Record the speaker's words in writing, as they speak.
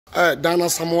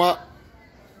Asamoah.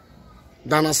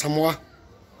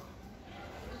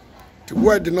 The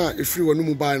word na if you want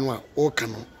to buy no or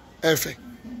canon. Efe.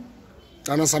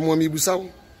 Asamoah mi busaw.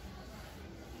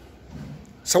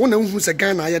 So when who say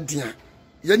Ghana ayedin.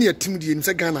 Ye ne atim die ni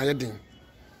say Ghana ayedin.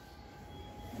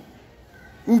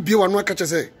 Who be one no catch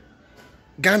say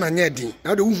Ghana nya din.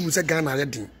 Na de who say Ghana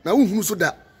ayedin. Na who so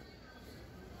da.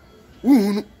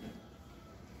 Who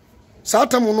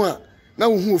Satamu no a na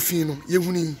who ofin no ye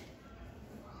huni.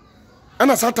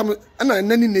 Ana Satamu ana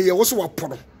nani ne ye wo so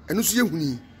waporo. Eno so ye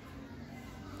huni.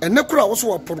 Enne kura wo so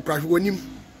waporo kra hwanim.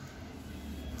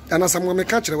 Ana Asamoah me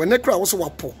ka kire we ne kura wo so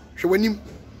wapo hwanim.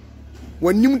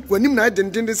 Wanim na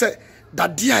denden de say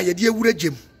dade a ye de awura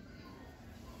gem.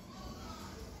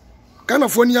 Kana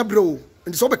fo ni abro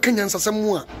ndi so be kanya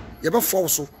nsasam a ye be fo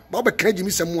so ba be kan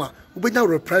gimi sam a wo benya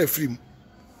reply afrim.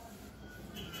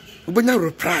 Wo benya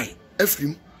reply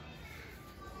afrim.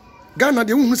 Ghana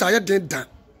de uhunu sa ye den da.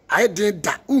 Aye den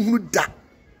da uhunu da.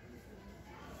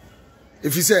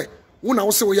 If you say wo na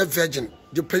wo se wo ye virgin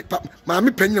je ma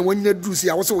me panya wanya duru si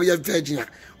a wo se wo ye virgin a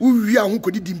wo wi a ho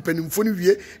kodi di mpanimfo no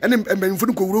wie ene mpanimfo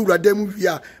no ko wura da mu wi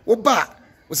a wo ba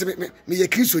wo se me ye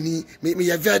kristoni me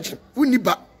ye virgin wo ni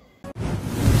ba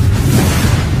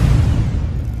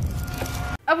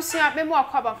Abusia me mo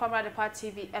akwaba family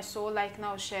party TV so like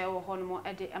now share wo hono mo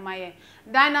ede emaye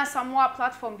Asamoah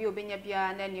platform bi obenya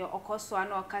bia na ne okoso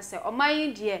ana okase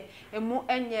omayin de emu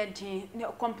enye din ne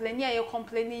complain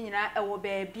nyina ewo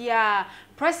ba bia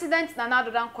President Nana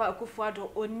Addo Dankwa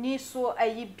Akufo-Addo oni so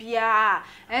ayi bia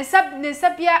ne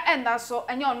sabia enda so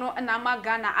enye ono na ma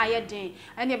Ghana ayedin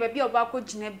ene ba bia oba ko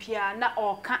gina bia na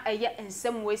oka eye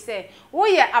ensem we se wo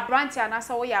ye abranti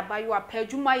anasa wo ye abayo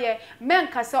apadwuma ye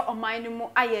menkase oman mu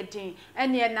ayedin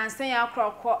ene nansen ya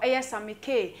krokro eye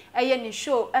samike eye ni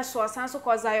show eso sanso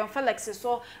ko Zion Felix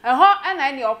so eho ena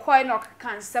ene okoi no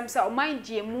kan sem se oman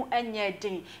die mu enye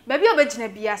din ba bia obegina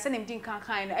bia se nem din kan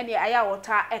no ene aya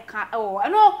wota eka ewo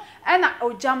no ena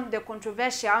OGYAM the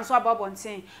controversial anso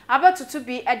ababontin abatutu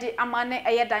bi ede amane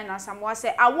eye Asamoah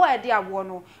se awo ede awo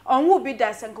no onwo bi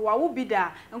da se nko wawo bi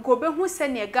da nko behu se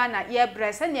ne Ghana ye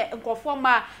bre se ne nkofo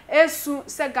ma esu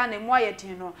se Ghana mu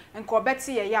ayedin no nko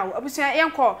beti ye yawo abusia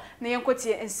yenko na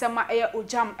yenkotie nsema eye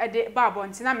OGYAM ede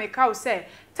babontin na meka se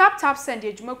tap send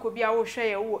ejuma ko bia wo hwe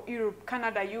ye wo Europe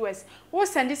Canada US wo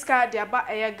send this card dia ba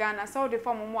eye Ghana so de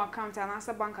form mo account and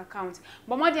answer bank account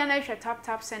but mo dia na hwe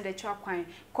tap send e chwa kwan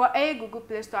ko eye Google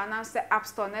Play Store and answer App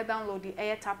Store na download the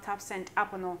eye tap send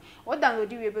app no wo download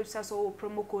the website so wo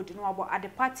promo code no abo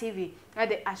Adepa TV na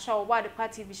de asha wo Adepa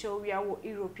TV show we are wo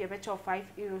Europe e be cho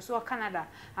 €5 so Canada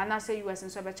and answer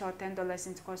US so be cho $10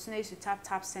 into cost na use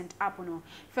tap send app no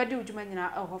fedi ujuma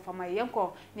nyina e ho fama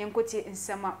yenko ne nkoti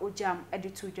nsema OGYAM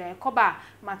edit Jaya koba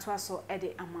matwaso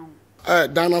ede amaw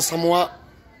Asamoah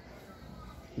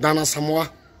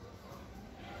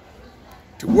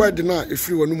the word na if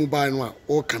you wanu buy no a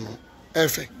o ka no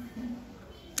efe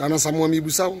Asamoah mi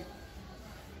busaw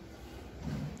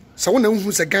so wona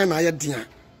hu se Ghana ayedin a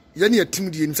ye ne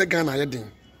atim die ni se Ghana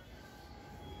ayedin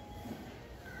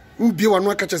u bie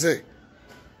wanu aka che se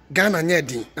Ghana nya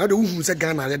edin na de hu se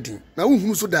Ghana ayedin na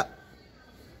hu so da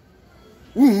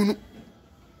hu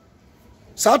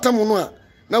Satamu no a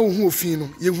na wo hu ofin no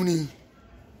ye huni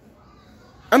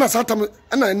ana Satamu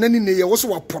ana nani ne ye wo so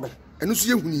waporo eno so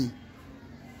ye huni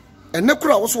enne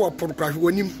kura wo so waporo kra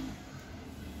hwanim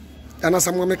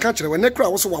Asamoah me ka kire we ne kura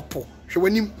wo so wapo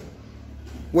hwanim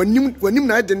wanim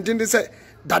na denden de se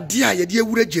dade a ye de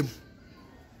awura gem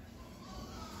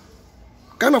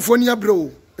kana fo ni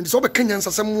abro ndi so be kanya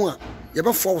nsasam a ye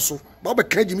be fo so ba be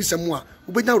kan gimi sam a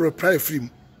wo benya reply afrim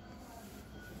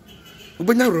wo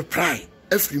benya reply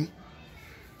afrim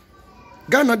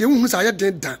Ghana de uhunu sa ye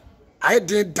den da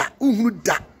uhunu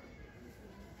da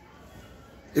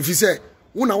if you say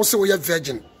wo na wo se wo ye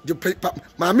virgin de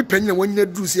ma me panya wanya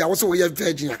duru si a wo se wo ye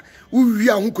virgin a wo wi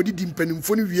a ho kodi di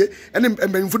mpanimfo no wie ene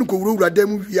mpanimfo no ko wura da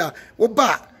mu wie a wo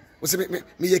ba wo se me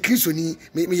ye kristoni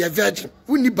me ye virgin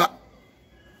wo ni ba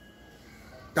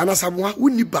Asamoah wo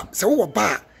ni ba se wo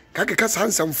ba ka keka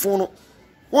sansamfo no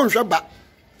wo nhwe ba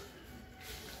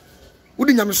wo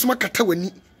di nyamesoma kata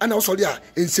wani ana wo sori a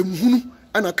ensemhunu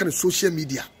ana ka social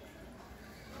media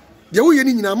de wo ye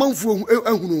ni nyina manfo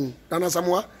ahunu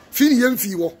Asamoah fi ni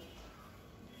yemfi wo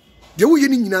de wo ye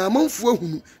ni nyina manfo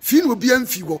ahunu fi ni obi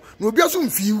amfi wo na obi aso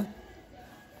mfi wo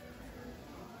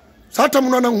satam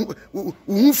no na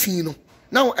hu fi no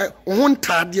na wo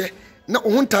ntade na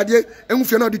wo ntade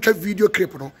enfi na de twa video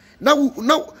clip no na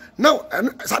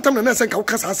satam na senka wo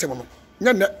kasa asem no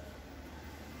nya ne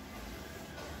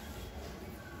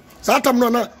Satam no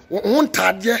na wo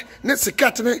ntade ne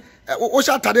sikat ne o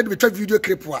sha tade be twa video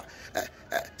clip wa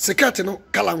skirt no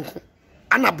kala nko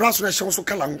ana braso na hye so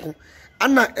kala nko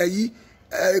ana ayi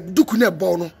duku na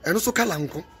ebo no eno so kala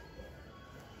nko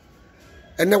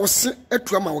ene wose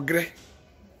etua ma wogre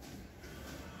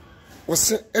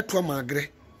wose etua ma agre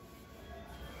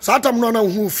satam no na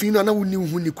hu fi no na woni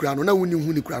hu ni kura no na woni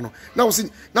hu ni kura no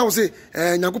na wose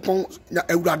nyakopon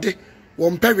awurade wo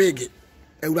mpewege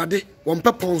awurade wo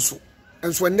mpe ponso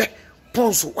enso ene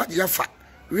ponso wagye fa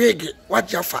wege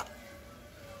wagye fa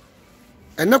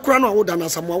ene kura no awoda na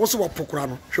Asamoah wo so wopokura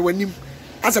no hwe wanim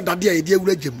asa dade a yede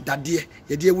awura gem dade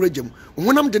yede awura gem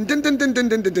honam den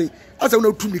asa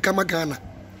wona tumi kama Ghana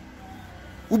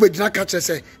ubegina ka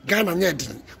chese Ghana nya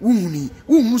din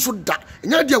wuhunu so da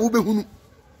nya de a wobehunu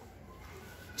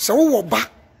se wo ba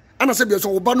ana se bia so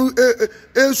wo ba no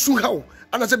su hawo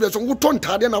ana se bia so wo ton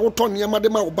tade na wo ton ne ma de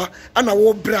ma wo ba ana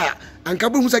wo bra anka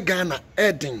behu se Ghana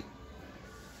edin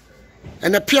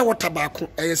ene pia water baako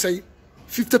say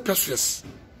 50 pesos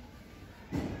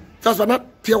that's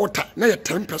not pure water na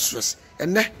 10 pesos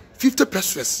and 50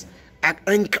 pesos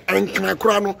and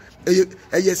krano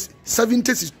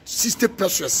 70 60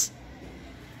 pesos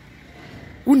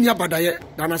unya badaye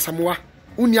dana Asamoah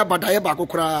unya badaye ba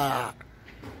kokora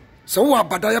so wa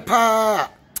badaye pa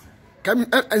kam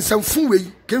ensamfu wei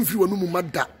kan fi wonu mu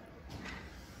mada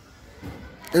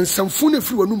ensamfu ne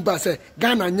fi wonu ba se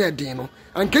Ghana nya den no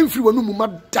an kan fi wonu mu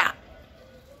mada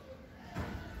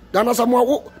dana Asamoah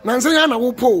wo nansenya na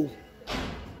wo po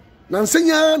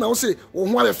nansenya na wo se wo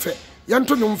ho ayefe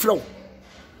yanto nyom frɛ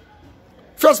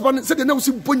first one said na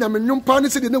wusi bonya me nyom pa ne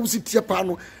said na wusi tie pa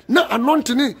no na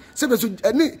anointing ne said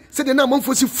na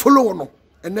manfo si follow no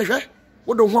ene hwɛ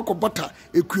wo do ho akobata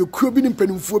ekuekuo bi ne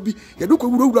mpanimfo bi ye do ko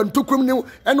wurawura ntokrom ne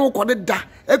ene wo kode da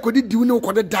ekodi diu ne wo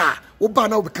kode da wo ba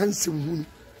na wo beka nsem hu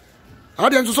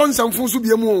ade nso so nsamfo so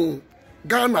bia mu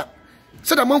Ghana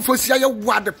said a manfo si aye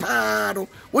wade pa no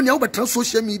wo nya wo beta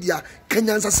social media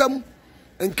kanyansasam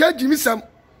enka jimi sam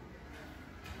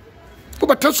wo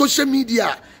beta social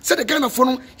media said the Ghana for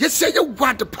no yes say you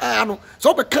wade pa no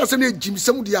so be kan se na jimi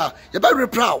sam dia ye ba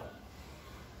reproud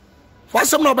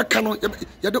wasam na be kan no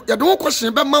ye do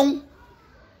question be mawo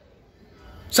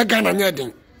se Ghana nya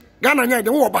den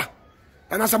wo ba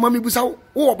ana Asamoah mi busa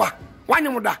wo ba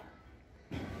wanyem da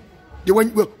de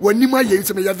wani ma ye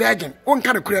se me ye virgin won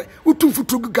ka de kure utum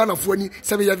futu Ghana fo ani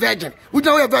se me ye virgin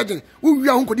uja wo ye virgin wo wi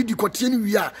a ho kodi di kotie ni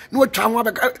wi a na watwa ho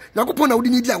abeka nakopon na wodi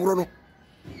ni di awro no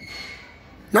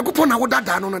nakopon na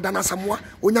wodada no dana Asamoah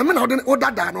onyame na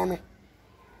wodada no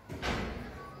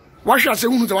wahwa se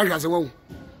hunu se wahwa se wo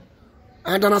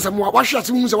dana Asamoah wahwa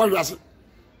se hunu se wahwa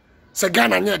se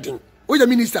Ghana nya den o ya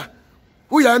minister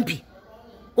o ya MP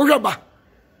o hwa ba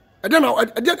ade na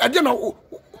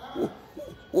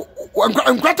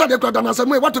enkwata de kwa dana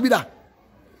Asamoah wato bi da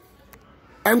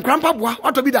enkrampa boa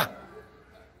wato bi da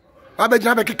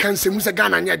abegina be keka nsemu se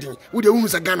Ghana nya den wo de hunu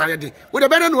se Ghana nya den wo de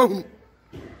be na hunu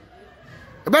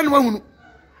ebe no hunu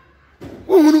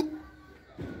hunu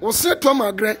wo se to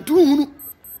magre tu hunu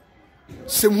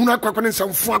se hunu akwakwa ne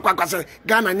nsamfu akwakwa se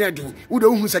Ghana nya den wo de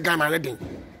hunu se Ghana nya den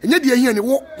enye de ehia ne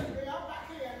wo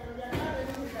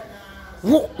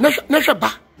na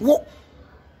hweba wo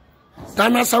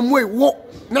dana Asamoah wo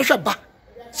na hweba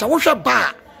sa wo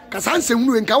hweba ka sa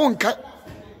nsemu enka wonka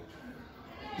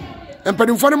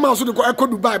empadimfo ne ma so de ko ekọ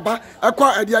Dubai ba ekọ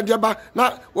ade ba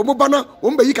na wo mo ba na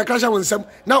wo mba yi kakra sha wonsam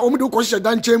na wo mo de ko hye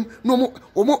danchem no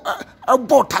wo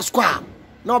abo tasko a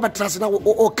na obetrase na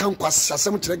o kan kwasa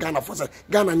asem kire Ghana for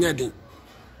Ghana nya den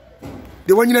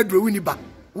de wanyina duro wini ba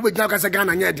wo be gina ka se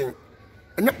Ghana nya den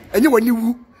enye wani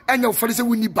wu enye ofere se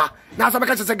wini ba na asa be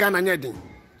ka se Ghana nya den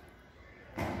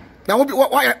na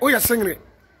wo ya singre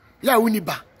ya wini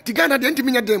ba ti Ghana de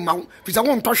ntimi nya den ma wo fi sa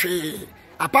wo ntɔhwe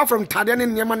apart from tade ne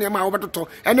nyema obetoto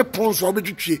ene ponso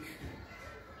obetwetwe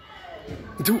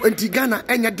nti Ghana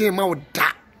enya den ma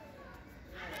woda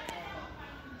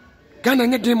Ghana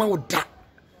enya den ma woda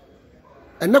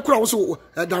ene kura wo so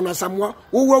dana Asamoah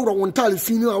wo wawro wontale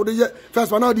fini a wo de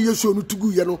first one na de yesu onu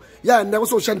tugu ye no ya ene wo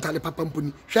so hye ntale papa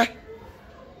mponi hwe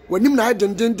wanim na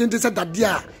den se dade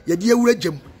a ye de awura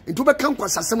gem nti wo be kan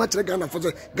kwasasem a kire Ghana for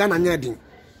Ghana nya den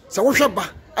se wo hwe ba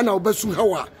ana wo basu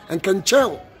hawa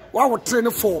enkanchen wa wo tre ne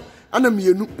fo ana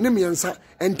mienu ne miensa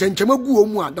entenchema gu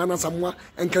omu a dana Asamoah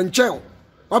enkanchen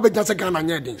wa be gya se Ghana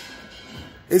nya den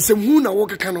esemhu na wo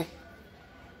keka no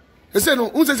ese no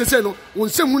unse no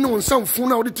wonsemu ne wonsamfu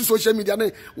na wo de social media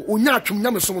na onya atwum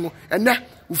nya mesom no ene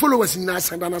wo followers nyina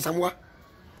asan dana Asamoah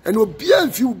ene obia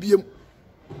mfi obiem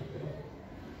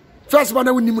first ba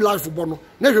na wonim life bo no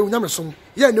na hwe onya mesom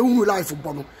ye na wo life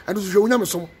bo no ene so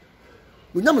hwe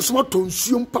onya mesom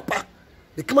atonsuom papa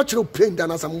the Kamachino pain than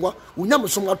Asamoah, Unyam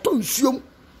some atonsium.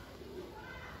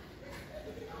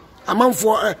 A man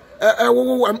for a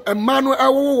man,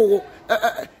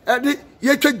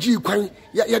 Yakaji,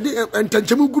 and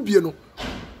Tanchamu Gubiano.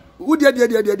 Would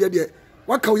dear,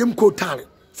 what can you call talent?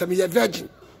 Some ye virgin.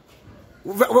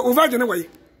 Virgin away.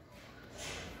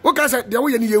 What can I say? The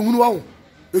way you know,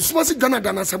 the small Ghana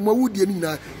than Asamoah would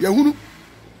Yanina, Yahoo,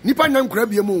 Nipan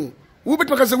Crabiamo. Who bet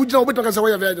because we don't bet because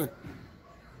away a virgin.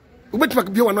 Who bet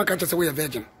make be one not catch us away a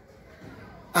virgin.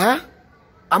 Ah?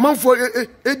 A man for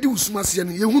a deuce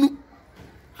Masian, Yahoo.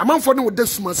 A man for no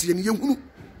death Masian, Yahoo.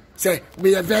 Say,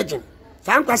 be a virgin.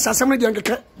 Thank us, somebody younger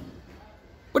cat.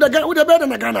 With a bed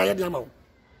and a gun, I had your mouth.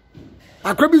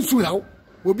 A crabbing sue how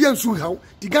will be on sue how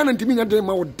the gun and Timina de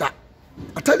Mauda.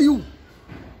 I tell you.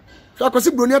 So I could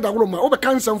see Brunia da Roma over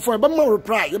cancer for a more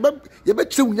reply. You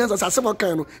bet 2 years as a summer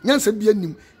canoe, Yancy be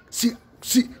him. See,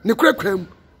 Necracram,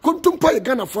 come to pay a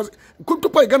gun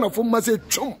for Massey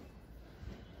Chum.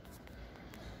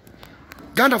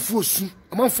 Ghana for soon,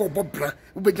 a month for Bobra,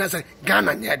 who be just a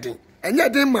Ghana yadding, and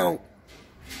yadding mount.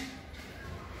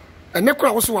 And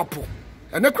Necra was so poor,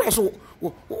 and Necra so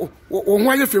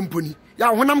why you from Pony?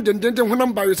 Ya, when I'm den when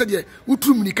I'm by you said, who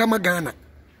too many come a Ghana.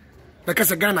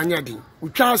 Because a Ghana yadding, who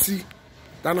Chelsea,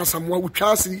 than Asamoah, who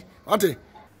Chelsea, ate.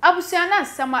 Abusiana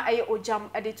sama aye OGYAM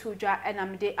editudwa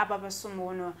enamde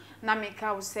ababesomo no na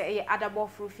meka wo se aye adabo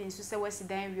frufin so se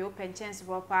wasidan wi open chance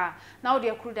bopa na wo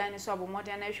de akrudan so abomode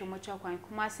na hwe mocha kwan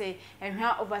kuma se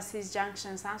ehwa overseas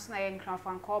junction sanso na ye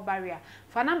nkranfan call barrier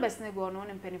fa numbers ne go no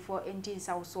mpanifo engine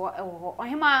sawo ewo ho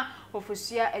ohima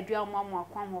ofusua adua mamu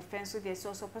akwan ho fenso de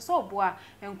so peso oboa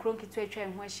enkronkitu atwa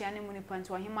ho ahia ne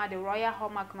munipanto ohima the Royal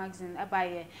Hallmark magazine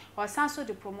abaye or sanso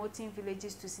the promoting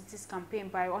villages to cities campaign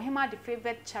by ohima the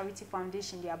favorite charity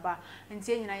foundation dia ba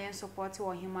ntie nyina yen support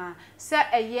wo hima se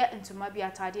eye ntoma bi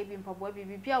atade bi mpaboa bi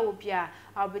bibia obi a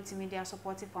obetimi dia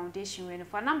support foundation we no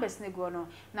for numbers ne go no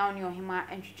na oni ohima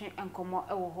entwetwe enkomo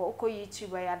ewo ho oko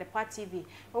YouTube ya Adepa TV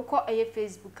oko eye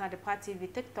Facebook Adepa TV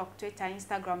TikTok Twitter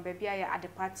Instagram baby ya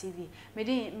Adepa TV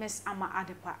medi Miss Ama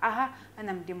Adepa aha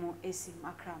anam demo esi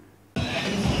makram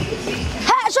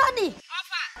hey Shodi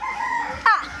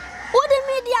ofa udi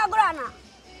media grana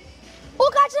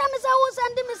Ukachira mi se wo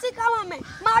send mi sika wa me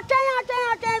ma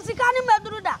twen sika ni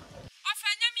medruda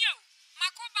ofanya mi o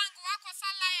mako bank wa ko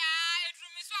sala ya edru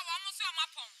mi so wa mo so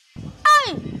mapon ai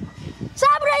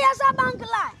sabre ya sa bank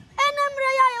line enemre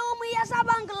ya ye wo mu ya sa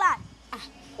bank line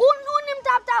unim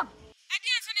tap edi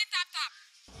enso ni tap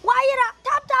wayira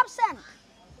tap send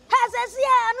hese si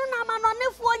anu na ma no ne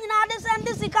fuo nyina de send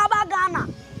sika ba Ghana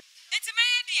enti me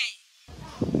ye de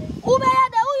ube ya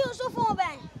de u Yusufu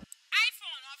ben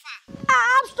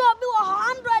App Store be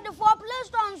 100 for Play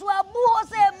Store so abu ho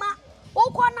se ma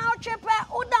ukọ na chepe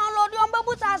u download yon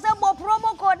bebu sa se bo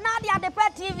promo code na dia Adepa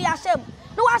TV asem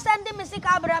no wa send me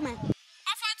sika brame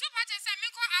afantu pa che se me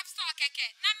ko App Store keke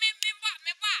na me ba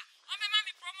o me ma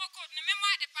me promo code ne me mo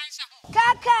Adepa nsha ho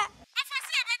keke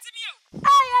afasi e betimi o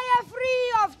free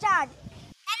of charge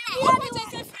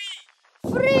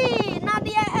free na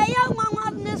dia eya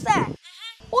nwanwa ne se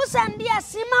usend dia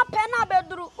sima pena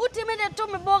bedru utimi de to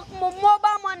me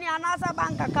mobile money anasa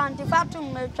bank account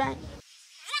fatum me twan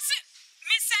wose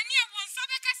me sani e won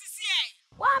sabe ka sisi e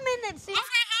 1 minute si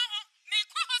ofe ha ho me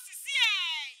ko ho sisi e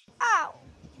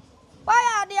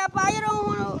why dia pa yiro hu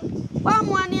wa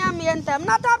mo ani am yentem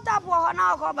na tap wo ho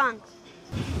na ko bank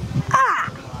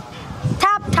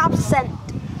tap send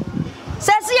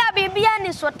sesi ya bibia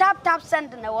ni so tap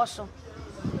send na wo so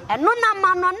eno na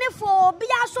manone fo obi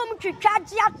asom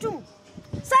twitwaje atum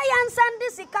say yan send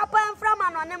sika pa enfra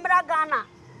manone mbra Ghana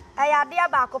ayade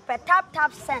ba ko pe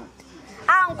tap send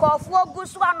ankofo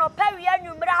ogusu anopa wi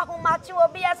anwumra ahomate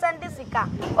obi send sika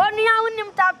oni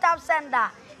awunim tap send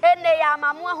a ene ya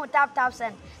mamu ahu tap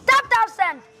send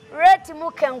rate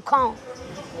mu kenkon